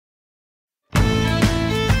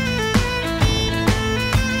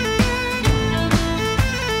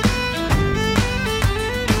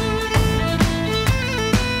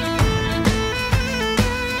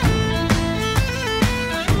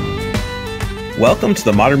Welcome to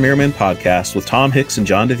the Modern Merrowmen podcast with Tom Hicks and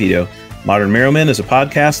John DeVito. Modern Merrowmen is a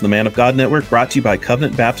podcast on the Man of God Network brought to you by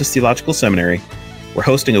Covenant Baptist Theological Seminary. We're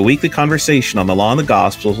hosting a weekly conversation on the law and the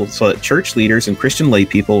gospel so that church leaders and Christian lay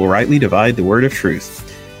people will rightly divide the word of truth.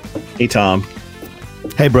 Hey, Tom.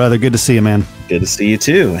 Hey, brother. Good to see you, man. Good to see you,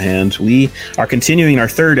 too. And we are continuing our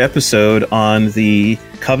third episode on the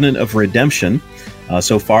Covenant of Redemption.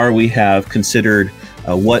 So far, we have considered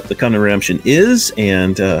what the Covenant of Redemption is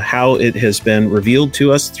and how it has been revealed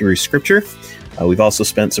to us through Scripture. We've also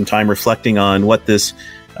spent some time reflecting on what this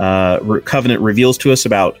covenant reveals to us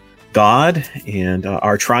about God and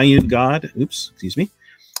our triune God.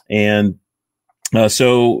 And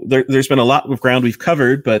so there's been a lot of ground we've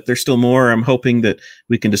covered, but there's still more I'm hoping that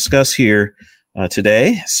we can discuss here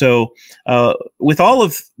today. So with all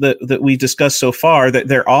of that we discussed so far, that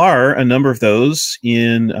there are a number of those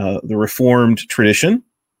in the Reformed tradition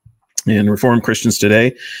and Reformed Christians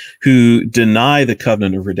today who deny the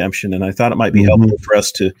covenant of redemption. And I thought it might be helpful for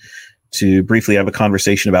us to briefly have a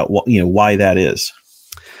conversation about why that is.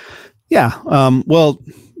 Yeah. Well,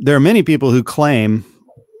 there are many people who claim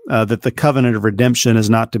that the covenant of redemption is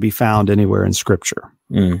not to be found anywhere in Scripture.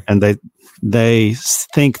 And they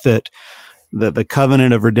think that the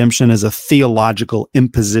covenant of redemption is a theological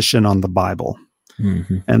imposition on the Bible.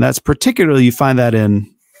 And that's particularly, you find that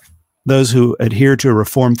in those who adhere to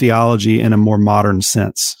Reformed theology in a more modern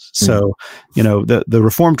sense. So, the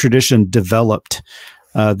Reformed tradition developed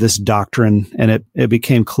this doctrine, and it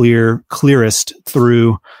became clearest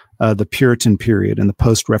through the Puritan period and the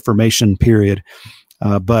post-Reformation period.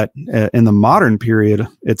 But in the modern period,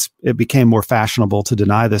 it became more fashionable to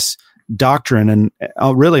deny this doctrine, and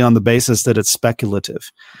really on the basis that it's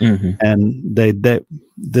speculative. And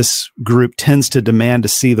this group tends to demand to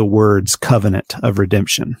see the words covenant of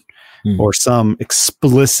redemption or some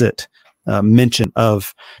explicit mention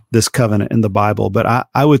of this covenant in the Bible. But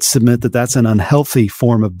I would submit that that's an unhealthy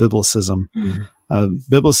form of biblicism.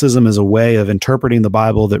 Biblicism is a way of interpreting the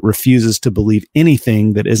Bible that refuses to believe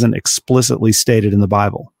anything that isn't explicitly stated in the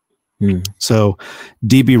Bible. So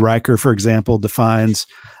D.B. Riker, for example, defines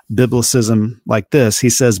Biblicism like this. He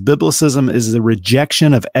says, Biblicism is the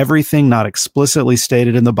rejection of everything not explicitly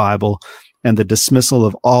stated in the Bible and the dismissal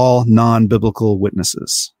of all non-biblical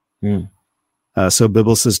witnesses. So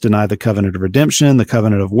biblicists deny the covenant of redemption, the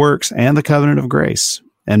covenant of works, and the covenant of grace,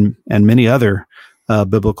 and many other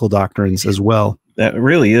biblical doctrines as well. That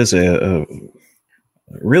really is a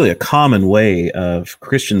common way of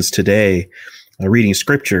Christians today reading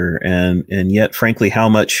Scripture, and yet, frankly, how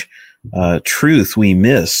much truth we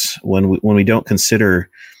miss when we don't consider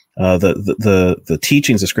the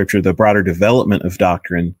teachings of Scripture, the broader development of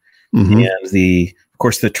doctrine, and of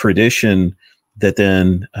course the tradition that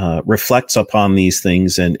then reflects upon these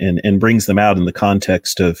things and brings them out in the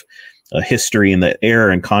context of history and the error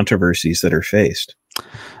and controversies that are faced.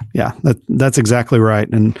 Yeah, that's exactly right.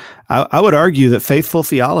 And I would argue that faithful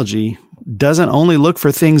theology doesn't only look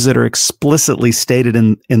for things that are explicitly stated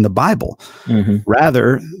in the Bible.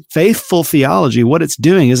 Rather, faithful theology, what it's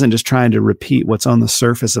doing isn't just trying to repeat what's on the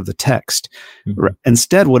surface of the text.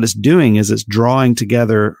 Instead, what it's doing is it's drawing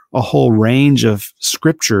together a whole range of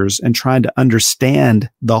scriptures and trying to understand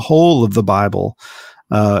the whole of the Bible.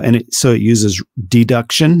 So it uses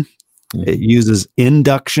deduction, it uses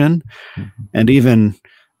induction, and even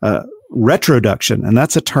retroduction. And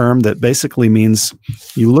that's a term that basically means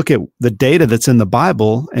you look at the data that's in the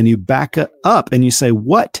Bible and you back it up and you say,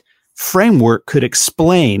 what framework could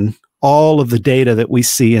explain all of the data that we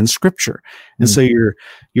see in Scripture? And so you're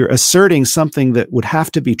asserting something that would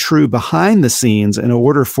have to be true behind the scenes in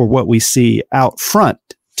order for what we see out front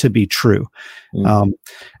to be true. And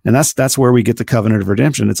that's where we get the covenant of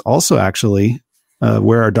redemption. It's also actually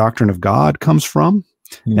where our doctrine of God comes from.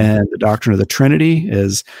 And the doctrine of the Trinity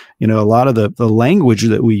is, a lot of the language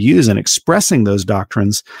that we use in expressing those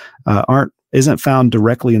doctrines isn't found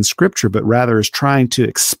directly in Scripture, but rather is trying to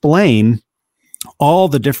explain all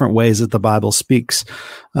the different ways that the Bible speaks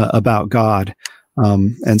about God.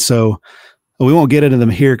 And so we won't get into them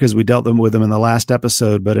here because we dealt with them in the last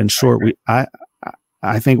episode. But in short,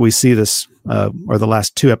 I think we see this, or the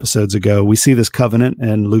last two episodes ago, we see this covenant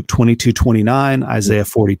in Luke 22:29, Isaiah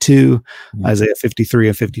 42, Isaiah 53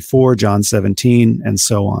 and 54, John 17, and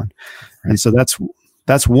so on. And so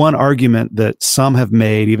that's one argument that some have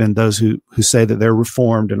made, even those who say that they're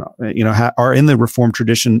Reformed and are in the Reformed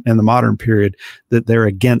tradition in the modern period, that they're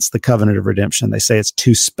against the covenant of redemption. They say it's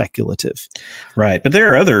too speculative. Right, but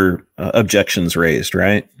there are other objections raised,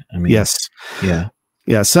 right? I mean, yes,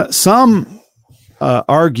 yeah. So, some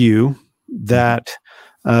argue that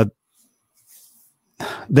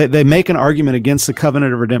they make an argument against the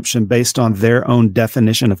covenant of redemption based on their own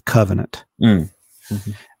definition of covenant.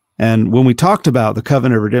 Mm-hmm. And when we talked about the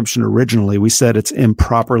covenant of redemption originally, we said it's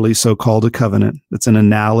improperly so called a covenant. It's an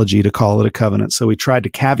analogy to call it a covenant. So we tried to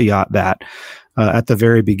caveat that at the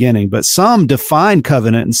very beginning. But some define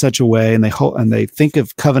covenant in such a way, and they think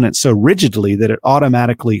of covenant so rigidly that it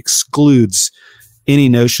automatically excludes any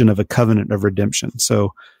notion of a covenant of redemption.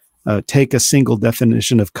 So take a single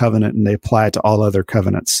definition of covenant and they apply it to all other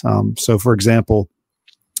covenants. So, for example,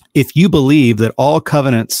 if you believe that all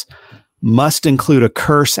covenants must include a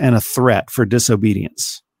curse and a threat for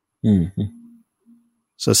disobedience. Mm-hmm.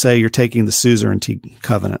 So say you're taking the suzerainty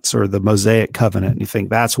covenants or the Mosaic covenant, and you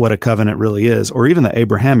think that's what a covenant really is, or even the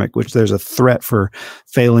Abrahamic, which there's a threat for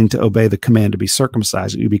failing to obey the command to be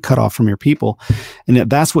circumcised, you'd be cut off from your people. And if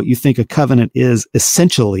that's what you think a covenant is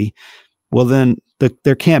essentially, well, then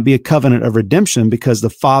there can't be a covenant of redemption because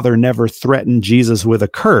the Father never threatened Jesus with a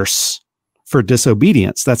curse for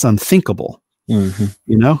disobedience. That's unthinkable.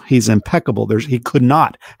 Mm-hmm. He's impeccable. He could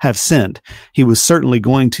not have sinned. He was certainly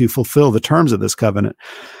going to fulfill the terms of this covenant.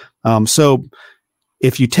 So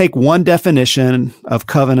if you take one definition of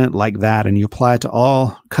covenant like that and you apply it to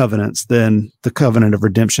all covenants, then the covenant of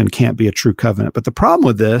redemption can't be a true covenant. But the problem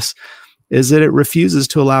with this is that it refuses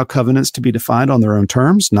to allow covenants to be defined on their own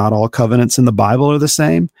terms. Not all covenants in the Bible are the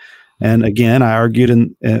same. And again, I argued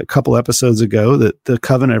in a couple episodes ago that the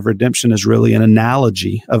covenant of redemption is really an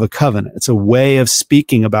analogy of a covenant. It's a way of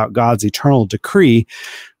speaking about God's eternal decree,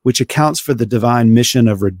 which accounts for the divine mission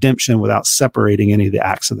of redemption without separating any of the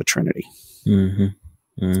acts of the Trinity.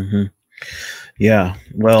 Mm-hmm. Mm-hmm. Yeah.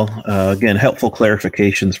 Well, again, helpful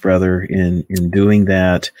clarifications, brother, in doing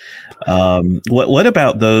that. What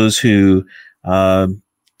about those who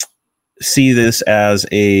see this as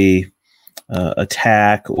a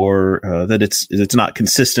attack, or that it's not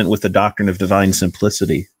consistent with the doctrine of divine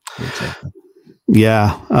simplicity?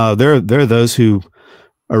 Yeah, there are those who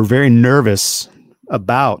are very nervous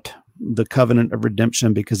about the covenant of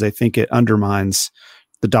redemption because they think it undermines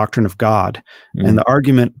the doctrine of God. Mm. And the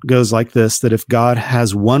argument goes like this, that if God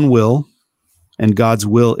has one will, and God's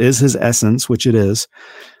will is his essence, which it is,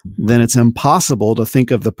 then it's impossible to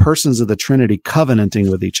think of the persons of the Trinity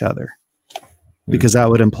covenanting with each other, because that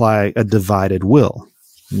would imply a divided will.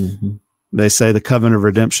 Mm-hmm. They say the covenant of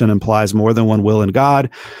redemption implies more than one will in God,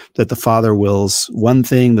 that the Father wills one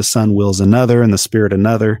thing, the Son wills another, and the Spirit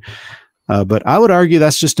another. But I would argue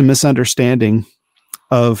that's just a misunderstanding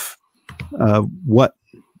of what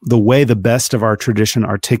the way the best of our tradition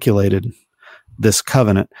articulated this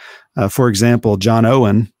covenant. For example, John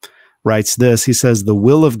Owen writes this. He says, "The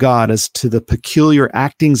will of God as to the peculiar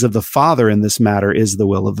actings of the Father in this matter is the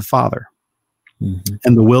will of the Father. Mm-hmm.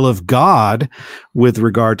 And the will of God with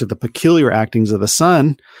regard to the peculiar actings of the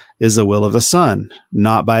Son is the will of the Son,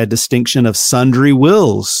 not by a distinction of sundry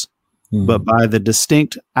wills, but by the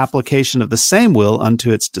distinct application of the same will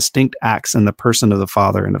unto its distinct acts in the person of the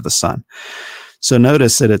Father and of the Son." So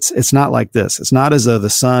notice that it's not like this. It's not as though the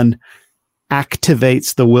Son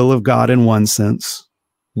activates the will of God in one sense,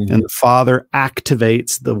 and the Father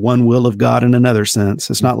activates the one will of God in another sense.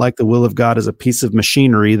 It's not like the will of God is a piece of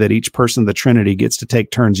machinery that each person of the Trinity gets to take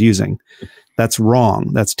turns using. That's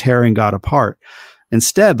wrong. That's tearing God apart.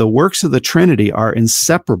 Instead, the works of the Trinity are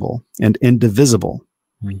inseparable and indivisible.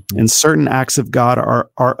 Mm-hmm. And certain acts of God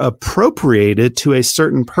are appropriated to a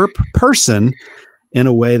certain person in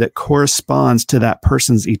a way that corresponds to that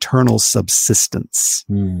person's eternal subsistence.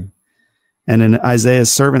 Mm. And in Isaiah's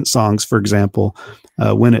servant songs, for example,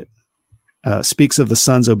 when it speaks of the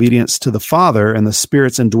Son's obedience to the Father and the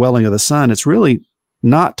Spirit's indwelling of the Son, it's really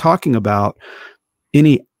not talking about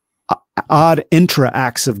any odd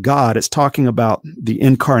intra-acts of God. It's talking about the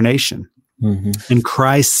incarnation and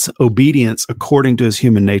Christ's obedience according to his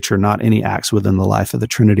human nature, not any acts within the life of the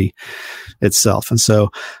Trinity itself. And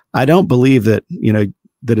so I don't believe that,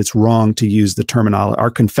 that it's wrong to use the terminology, our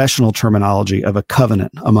confessional terminology of a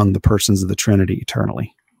covenant among the persons of the Trinity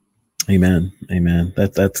eternally. Amen. Amen.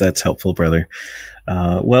 That's helpful, brother.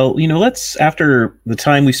 Well, let's, after the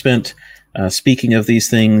time we spent speaking of these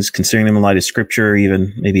things, considering them in light of Scripture,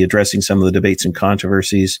 even maybe addressing some of the debates and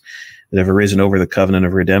controversies that have arisen over the covenant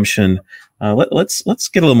of redemption, let's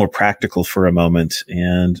get a little more practical for a moment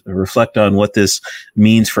and reflect on what this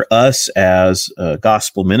means for us as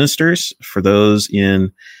gospel ministers, for those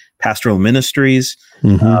in pastoral ministries.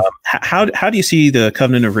 Mm-hmm. How do you see the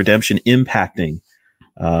covenant of redemption impacting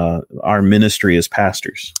our ministry as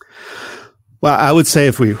pastors? Well, I would say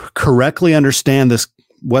if we correctly understand this,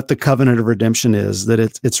 what the covenant of redemption is, that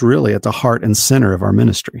it's really at the heart and center of our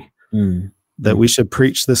ministry. Mm. that we should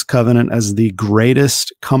preach this covenant as the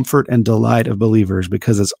greatest comfort and delight of believers,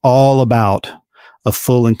 because it's all about a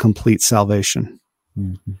full and complete salvation.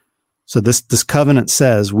 Mm-hmm. So this covenant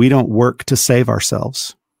says we don't work to save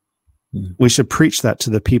ourselves. Mm-hmm. We should preach that to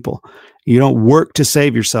the people. You don't work to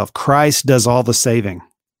save yourself. Christ does all the saving.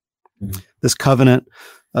 Mm-hmm. This covenant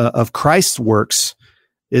of Christ's works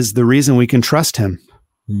is the reason we can trust him.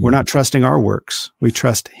 Mm-hmm. We're not trusting our works. We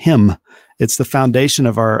trust him. It's the foundation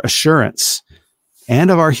of our assurance and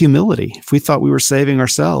of our humility. If we thought we were saving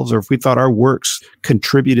ourselves, or if we thought our works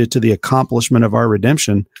contributed to the accomplishment of our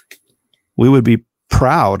redemption, we would be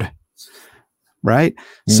proud, right?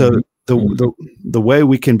 Mm-hmm. So the way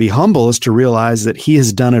we can be humble is to realize that he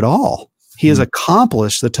has done it all. He has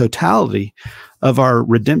accomplished the totality of our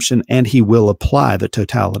redemption, and he will apply the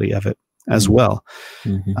totality of it as well.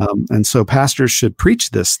 Mm-hmm. And so pastors should preach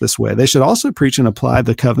this way. They should also preach and apply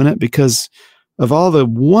the covenant because of all the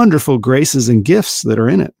wonderful graces and gifts that are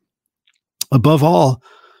in it. Above all,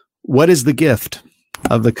 what is the gift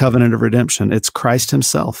of the covenant of redemption? It's Christ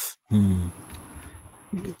himself. Mm.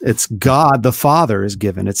 It's God the Father is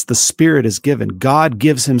given. It's the Spirit is given. God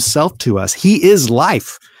gives himself to us. He is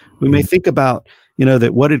life. We may think about,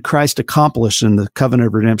 that what did Christ accomplish in the covenant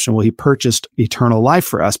of redemption? Well, he purchased eternal life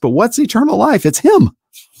for us. But what's eternal life? It's him.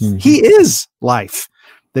 Mm-hmm. He is life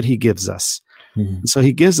that he gives us. Mm-hmm. So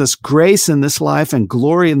he gives us grace in this life and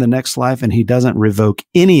glory in the next life, and he doesn't revoke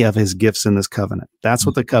any of his gifts in this covenant. That's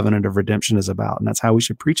what the covenant of redemption is about, and that's how we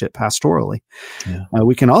should preach it pastorally. Yeah.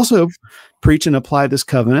 We can also preach and apply this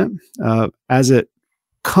covenant as it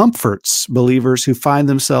comforts believers who find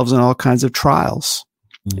themselves in all kinds of trials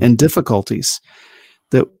and difficulties,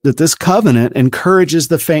 that this covenant encourages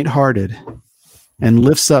the faint-hearted and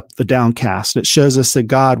lifts up the downcast. It shows us that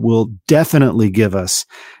God will definitely give us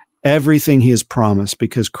everything he has promised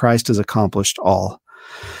because Christ has accomplished all.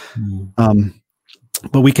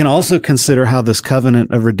 But we can also consider how this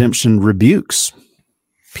covenant of redemption rebukes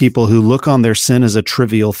people who look on their sin as a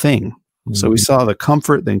trivial thing. So we saw the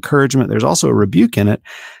comfort, the encouragement. There's also a rebuke in it,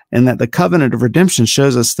 and that the covenant of redemption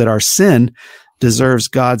shows us that our sin deserves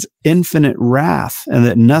God's infinite wrath, and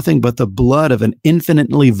that nothing but the blood of an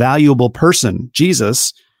infinitely valuable person,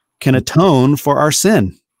 Jesus, can atone for our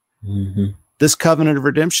sin. Mm-hmm. This covenant of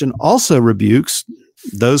redemption also rebukes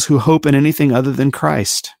those who hope in anything other than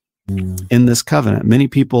Christ in this covenant. Many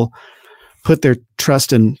people put their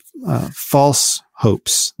trust in false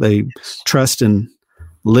hopes. They trust in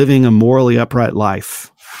living a morally upright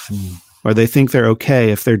life, or they think they're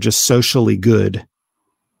okay if they're just socially good,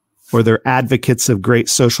 or they're advocates of great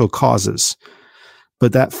social causes.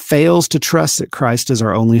 But that fails to trust that Christ is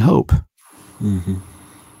our only hope. Mm-hmm.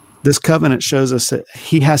 This covenant shows us that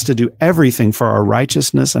he has to do everything for our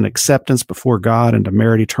righteousness and acceptance before God and to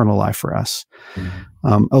merit eternal life for us.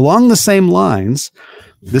 Mm-hmm. Along the same lines,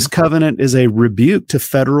 this covenant is a rebuke to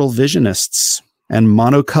federal visionists and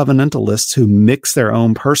monocovenantalists who mix their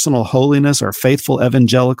own personal holiness or faithful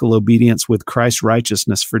evangelical obedience with Christ's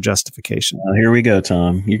righteousness for justification. Well, here we go,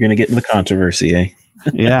 Tom. You're going to get in the controversy, eh?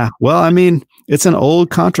 Yeah. Well, I mean, it's an old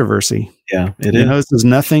controversy. Yeah, it is. This is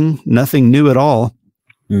nothing new at all.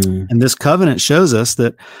 And this covenant shows us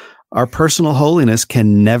that our personal holiness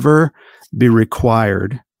can never be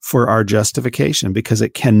required for our justification because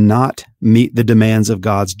it cannot meet the demands of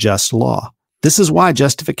God's just law. This is why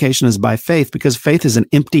justification is by faith, because faith is an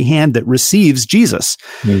empty hand that receives Jesus.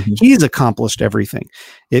 Mm-hmm. He's accomplished everything.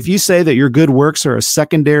 If you say that your good works are a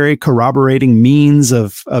secondary corroborating means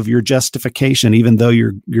of your justification, even though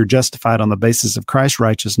you're justified on the basis of Christ's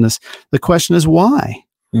righteousness, the question is why?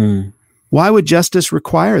 Why would justice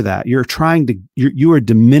require that? You are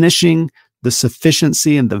diminishing the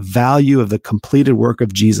sufficiency and the value of the completed work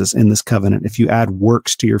of Jesus in this covenant if you add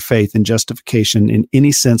works to your faith and justification in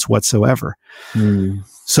any sense whatsoever.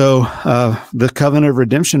 So the covenant of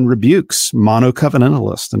redemption rebukes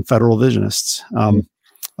monocovenantalists and federal visionists.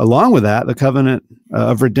 Along with that, the covenant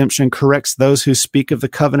of redemption corrects those who speak of the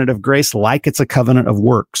covenant of grace like it's a covenant of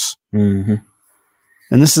works. Mm-hmm.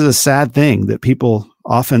 And this is a sad thing that people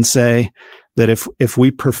often say that if we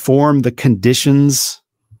perform the conditions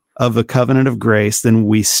of the covenant of grace, then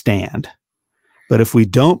we stand. But if we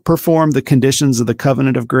don't perform the conditions of the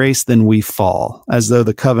covenant of grace, then we fall, as though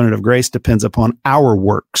the covenant of grace depends upon our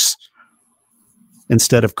works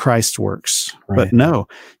instead of Christ's works. Right. But no,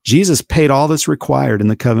 Jesus paid all that's required in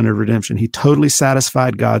the covenant of redemption. He totally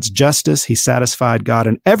satisfied God's justice. He satisfied God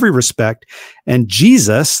in every respect. And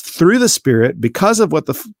Jesus, through the Spirit, because of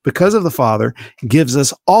the Father, gives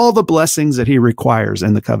us all the blessings that he requires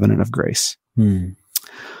in the covenant of grace.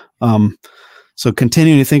 So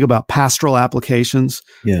continuing to think about pastoral applications,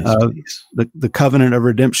 yes, the covenant of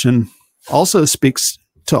redemption also speaks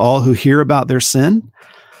to all who hear about their sin,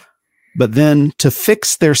 but then to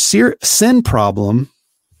fix their sin problem,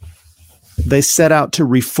 they set out to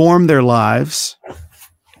reform their lives,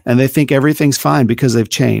 and they think everything's fine because they've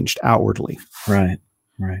changed outwardly. Right.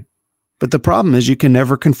 But the problem is you can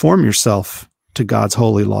never conform yourself to God's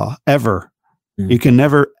holy law, ever. You can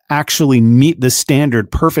never actually meet the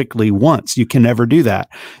standard perfectly once. You can never do that.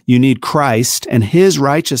 You need Christ and his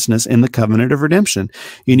righteousness in the covenant of redemption.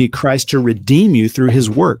 You need Christ to redeem you through his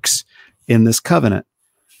works in this covenant.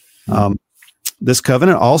 This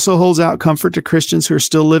covenant also holds out comfort to Christians who are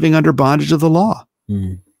still living under bondage of the law.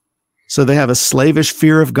 So they have a slavish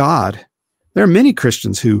fear of God. There are many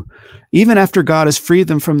Christians who, even after God has freed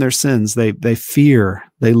them from their sins, they fear.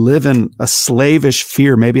 They live in a slavish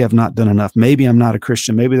fear. Maybe I've not done enough. Maybe I'm not a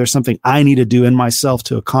Christian. Maybe there's something I need to do in myself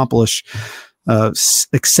to accomplish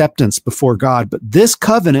acceptance before God. But this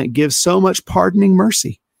covenant gives so much pardoning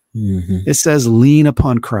mercy. It says, lean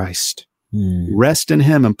upon Christ. Rest in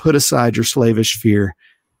him and put aside your slavish fear.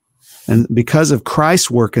 And because of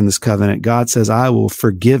Christ's work in this covenant, God says, I will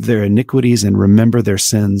forgive their iniquities and remember their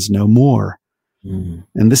sins no more.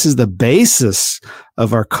 And this is the basis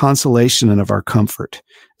of our consolation and of our comfort,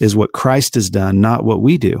 is what Christ has done, not what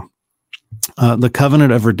we do. The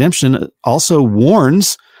covenant of redemption also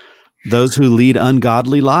warns those who lead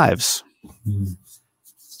ungodly lives.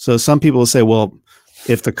 So some people will say, well,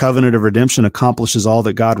 if the covenant of redemption accomplishes all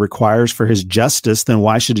that God requires for his justice, then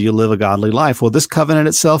why should you live a godly life? Well, this covenant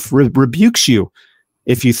itself rebukes you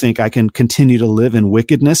if you think I can continue to live in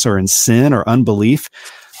wickedness or in sin or unbelief.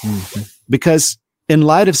 Because in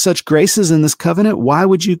light of such graces in this covenant, why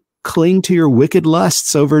would you cling to your wicked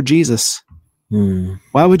lusts over Jesus?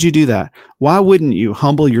 Why would you do that? Why wouldn't you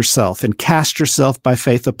humble yourself and cast yourself by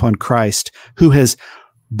faith upon Christ, who has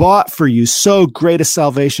bought for you so great a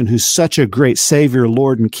salvation, who's such a great Savior,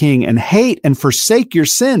 Lord, and King, and hate and forsake your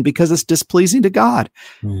sin because it's displeasing to God?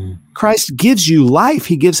 Christ gives you life.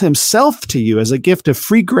 He gives himself to you as a gift of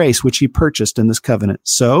free grace, which he purchased in this covenant.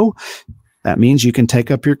 So that means you can take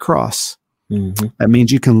up your cross. That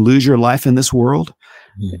means you can lose your life in this world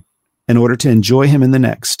in order to enjoy him in the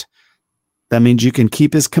next. That means you can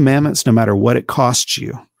keep his commandments no matter what it costs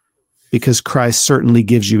you, because Christ certainly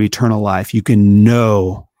gives you eternal life. You can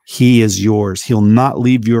know he is yours. He'll not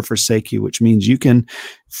leave you or forsake you, which means you can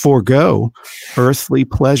forego earthly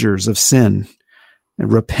pleasures of sin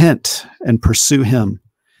and repent and pursue him.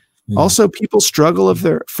 Also, people struggle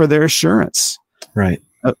for their assurance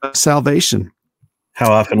of salvation.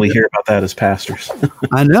 How often we hear about that as pastors.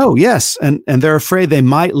 I know, yes. And they're afraid they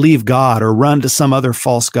might leave God or run to some other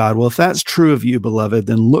false god. Well, if that's true of you, beloved,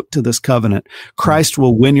 then look to this covenant. Christ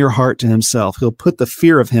will win your heart to himself. He'll put the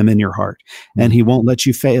fear of him in your heart, and he won't let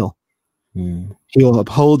you fail. He'll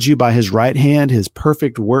uphold you by his right hand. His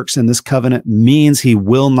perfect works in this covenant means he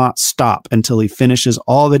will not stop until he finishes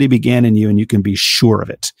all that he began in you, and you can be sure of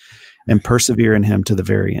it and persevere in him to the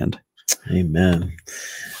very end. Amen.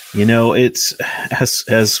 You know, it's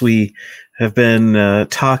as we have been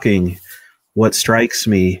talking, what strikes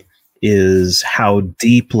me is how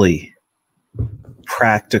deeply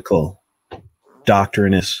practical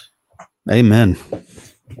doctrine is. Amen.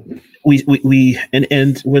 We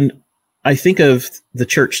and when I think of the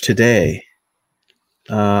church today,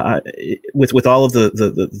 with all of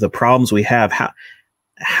the problems we have,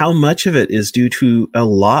 how much of it is due to a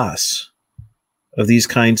loss of these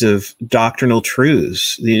kinds of doctrinal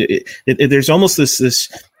truths. There's almost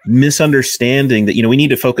this misunderstanding that, we need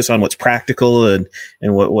to focus on what's practical and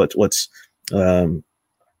what's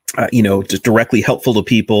just directly helpful to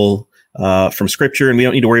people from Scripture, and we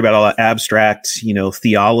don't need to worry about all that abstract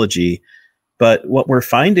theology. But what we're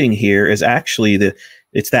finding here is actually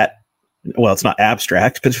it's not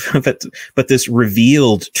abstract, but this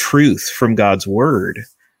revealed truth from God's Word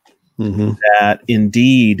that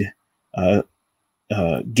indeed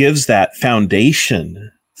gives that foundation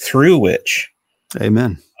through which,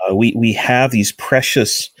 Amen, we have these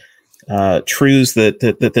precious truths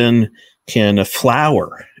that then can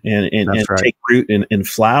flower and right. take root and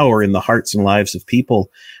flower in the hearts and lives of people,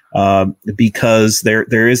 because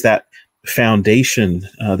there is that foundation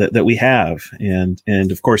that we have, and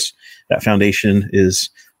of course that foundation is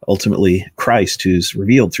ultimately Christ, who's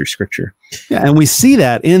revealed through Scripture. Yeah, and we see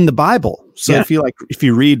that in the Bible. So if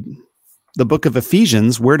you read the book of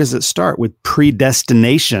Ephesians, where does it start? With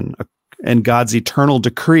predestination and God's eternal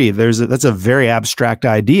decree. That's a very abstract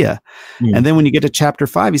idea. And then when you get to chapter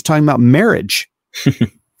 5, he's talking about marriage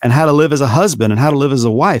and how to live as a husband and how to live as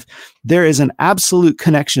a wife. There is an absolute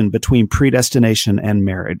connection between predestination and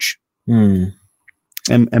marriage.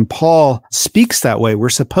 And Paul speaks that way. We're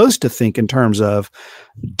supposed to think in terms of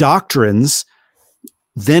doctrines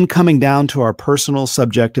then coming down to our personal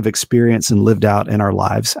subjective experience and lived out in our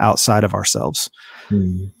lives outside of ourselves.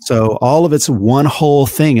 So all of it's one whole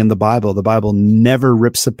thing in the Bible. The Bible never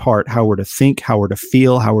rips apart how we're to think, how we're to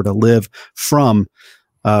feel, how we're to live from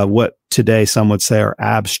what today some would say are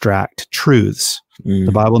abstract truths.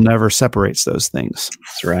 The Bible never separates those things.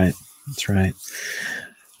 That's right. That's right.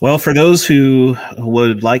 Well, for those who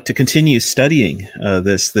would like to continue studying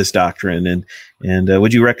this doctrine, and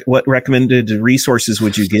would you what recommended resources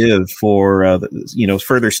would you give for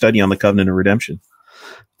further study on the covenant of redemption?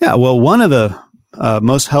 Yeah, well, one of the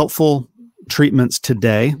most helpful treatments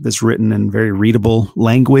today that's written in very readable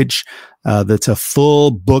language, that's a full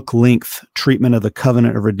book length treatment of the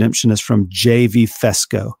covenant of redemption, is from J.V.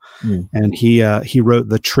 Fesko, and he wrote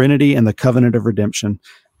The Trinity and the Covenant of Redemption,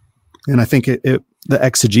 and I think the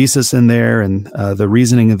exegesis in there and the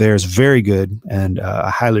reasoning in there is very good, and I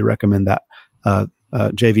highly recommend that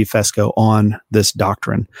J.V. Fesko on this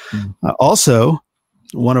doctrine. Also,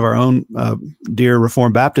 one of our own dear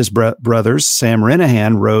Reformed Baptist brothers, Sam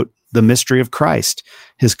Renahan, wrote The Mystery of Christ,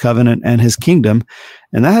 His Covenant and His Kingdom,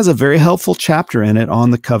 and that has a very helpful chapter in it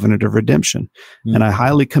on the covenant of redemption, and I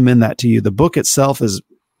highly commend that to you. The book itself is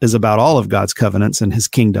about all of God's covenants and His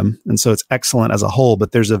kingdom, and so it's excellent as a whole,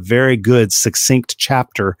 but there's a very good, succinct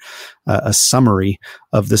chapter, a summary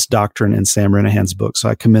of this doctrine in Sam Renahan's book, so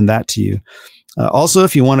I commend that to you. Also,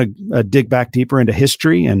 if you want to dig back deeper into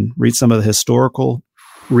history and read some of the historical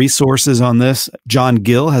resources on this, John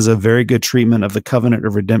Gill has a very good treatment of the covenant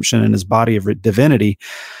of redemption in his Body of Divinity,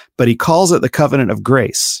 but he calls it the covenant of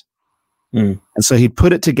grace. And so he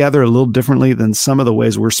put it together a little differently than some of the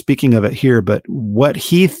ways we're speaking of it here, but what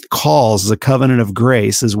he calls the covenant of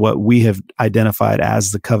grace is what we have identified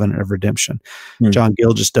as the covenant of redemption. John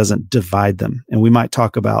Gill just doesn't divide them, and we might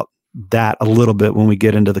talk about that a little bit when we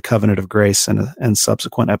get into the covenant of grace and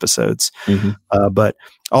subsequent episodes. But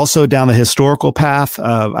also down the historical path,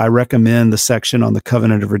 I recommend the section on the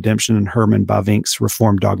covenant of redemption in Herman Bavinck's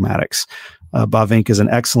Reformed Dogmatics. Bavinck is an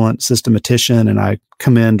excellent systematician, and I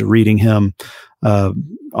commend reading him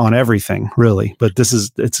on everything, really. But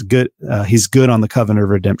it's good. He's good on the covenant of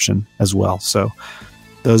redemption as well. So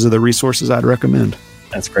those are the resources I'd recommend.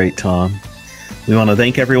 That's great, Tom. We want to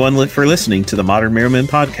thank everyone for listening to the Modern Merriman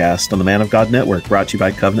podcast on the Man of God Network, brought to you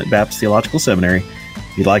by Covenant Baptist Theological Seminary.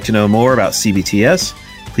 If you'd like to know more about CBTS,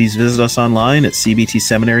 please visit us online at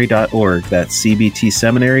cbtseminary.org. That's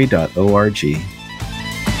cbtseminary.org.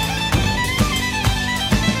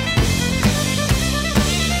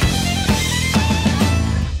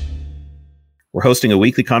 We're hosting a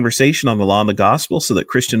weekly conversation on the law and the gospel so that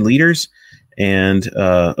Christian leaders and,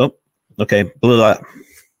 blah, blah.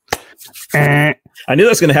 I knew that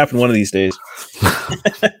was going to happen one of these days.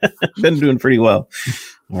 Been doing pretty well.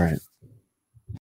 All right.